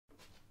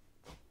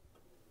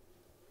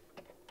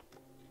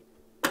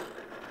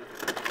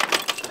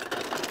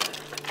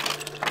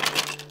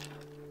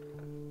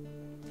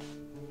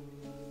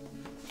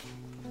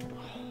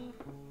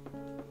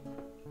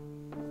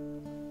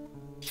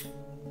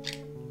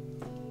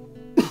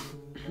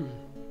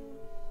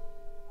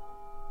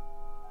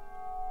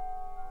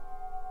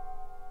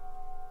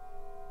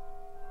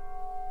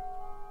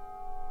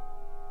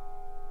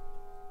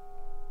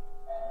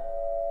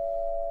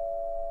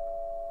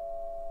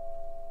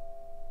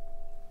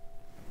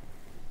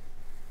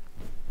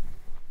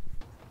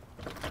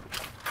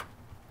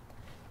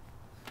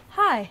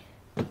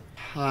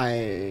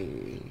Hi.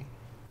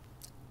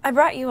 I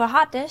brought you a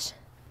hot dish.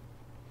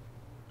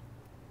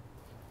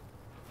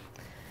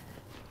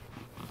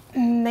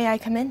 May I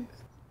come in?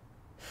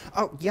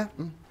 Oh, yeah,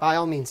 by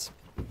all means.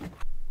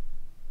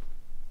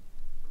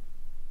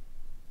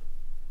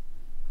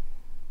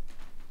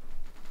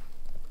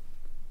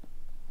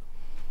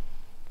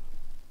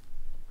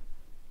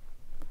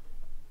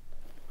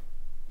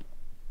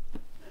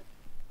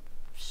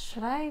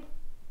 Should I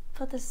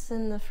put this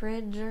in the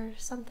fridge or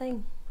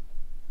something?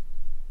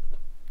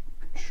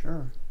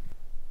 Sure.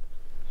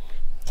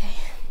 Okay.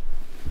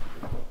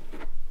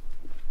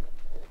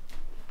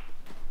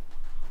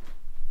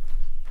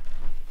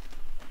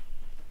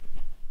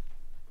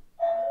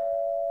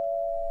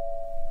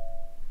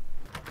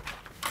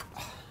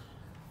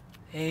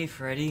 Hey,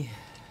 Freddie.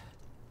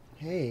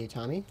 Hey,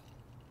 Tommy.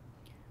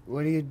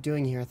 What are you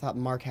doing here? I thought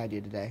Mark had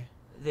you today.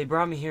 They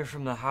brought me here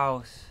from the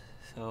house,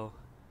 so...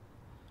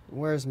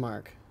 Where's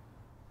Mark?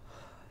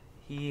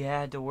 He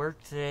had to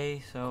work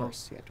today, so... Of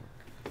course, he had to work.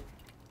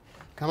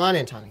 Come on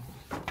in, Tommy.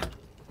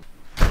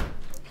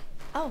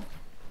 Oh,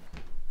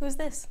 who's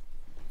this?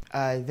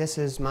 This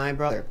is my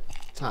brother,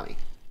 Tommy.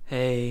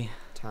 Hey.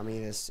 Tommy,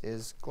 this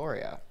is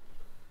Gloria.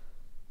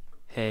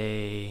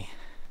 Hey.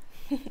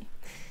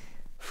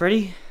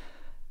 Freddie,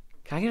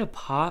 can I get a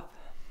pop?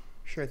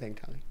 Sure thing,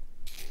 Tommy.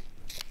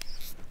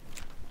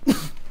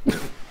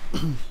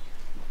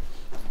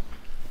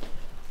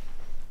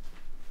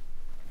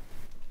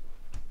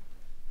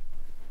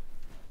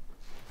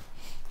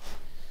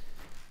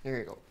 There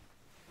you go.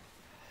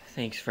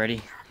 Thanks,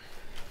 Freddie.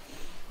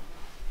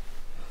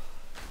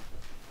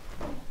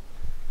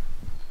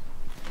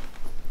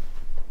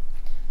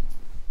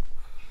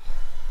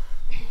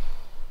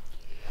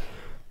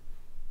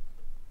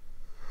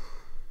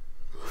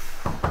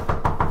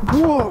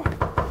 Whoa!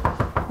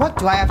 What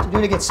do I have to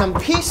do to get some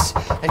peace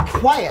and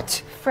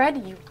quiet?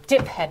 Fred, you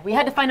diphead. We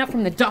had to find out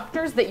from the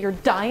doctors that you're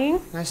dying.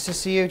 Nice to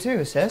see you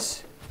too,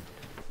 sis.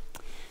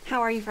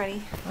 How are you,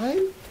 Freddie?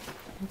 I'm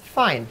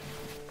fine.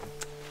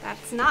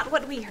 That's not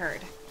what we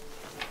heard.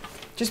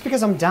 Just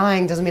because I'm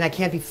dying doesn't mean I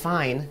can't be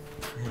fine.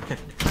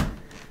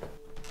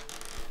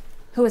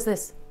 Who is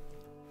this?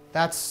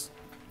 That's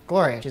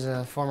Gloria. She's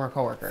a former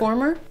coworker.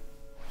 Former?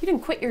 You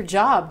didn't quit your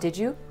job, did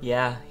you?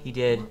 Yeah, he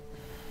did.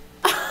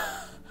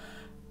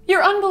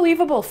 You're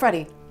unbelievable,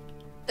 Freddie.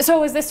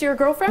 So is this your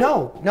girlfriend?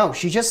 No,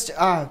 she just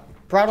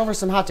brought over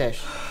some hot dish.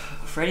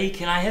 Freddie,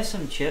 can I have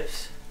some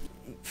chips?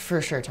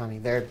 For sure, Tommy.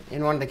 They're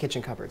in one of the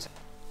kitchen cupboards.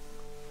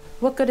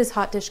 What good is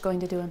hot dish going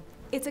to do him?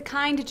 It's a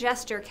kind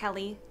gesture,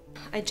 Kelly.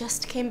 I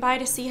just came by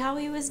to see how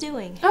he was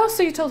doing. Oh,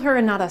 so you told her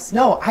and not us?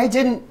 No, I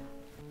didn't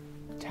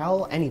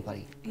tell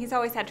anybody. He's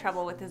always had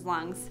trouble with his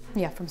lungs.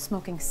 Yeah, from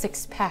smoking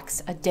 6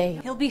 packs a day.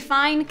 He'll be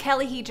fine,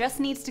 Kelly. He just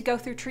needs to go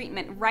through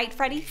treatment, right,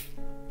 Freddie?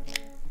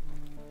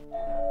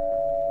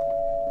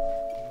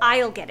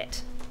 I'll get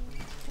it.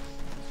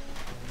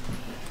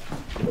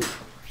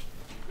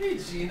 Hey,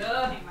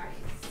 Gina. Hey, Mark.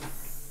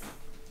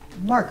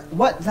 Mark,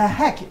 what the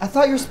heck? I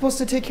thought you were supposed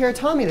to take care of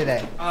Tommy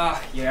today.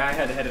 Yeah, I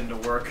had to head into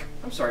work.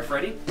 I'm sorry,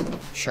 Freddie.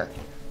 Sure.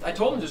 I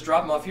told him to just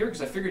drop him off here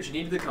because I figured you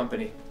needed the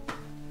company.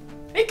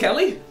 Hey,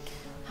 Kelly.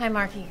 Hi,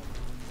 Marky.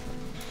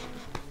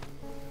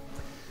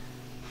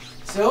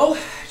 So,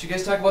 did you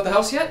guys talk about the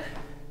house yet?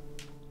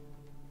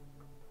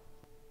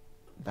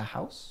 The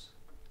house?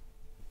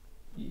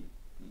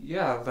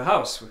 Yeah, the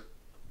house.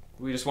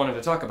 We just wanted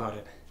to talk about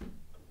it.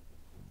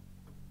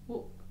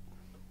 Well,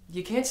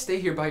 you can't stay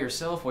here by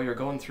yourself while you're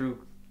going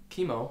through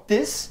chemo.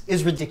 This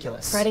is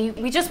ridiculous. Freddie,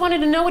 we just wanted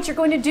to know what you're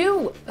going to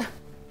do.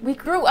 We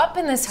grew up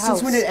in this house.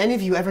 Since when did any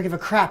of you ever give a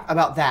crap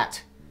about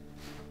that?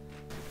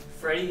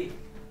 Freddie,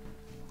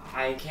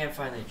 I can't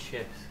find the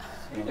chips.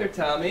 Hey there,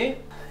 Tommy.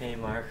 Hey,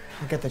 Mark.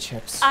 I'll get the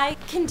chips. I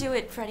can do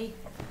it, Freddie.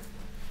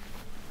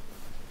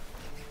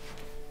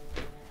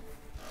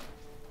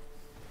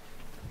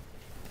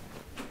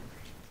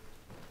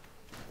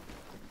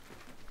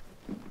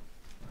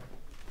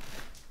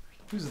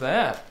 Who's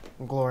that?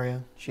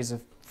 Gloria. She's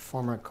a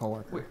former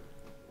coworker. Wait,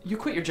 you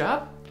quit your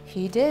job?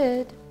 He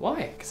did.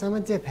 Why? Because I'm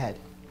a diphead.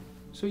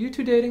 So you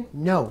two dating?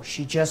 No,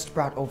 she just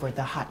brought over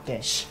the hot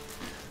dish.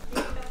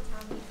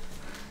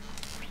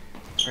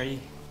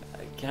 Freddie,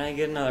 can I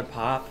get another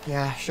pop?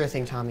 Yeah, sure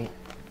thing, Tommy.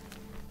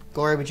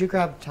 Gloria, would you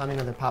grab Tommy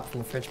another pop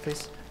from the fridge,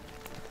 please?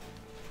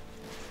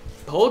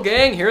 The whole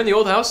gang here in the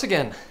old house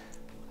again.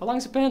 How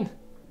long's it been?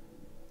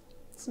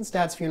 Since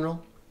Dad's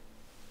funeral.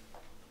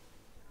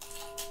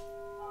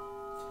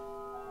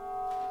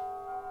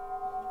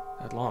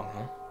 That long,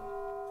 huh?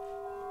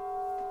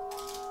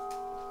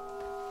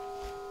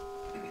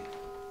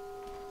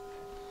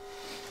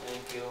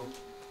 Thank you.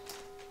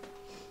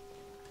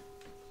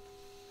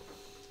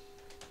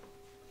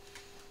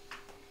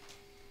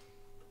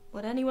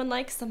 Would anyone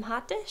like some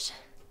hot dish?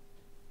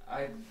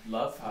 I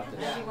love hot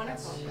dish. That'd be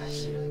wonderful.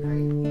 That's really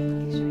great.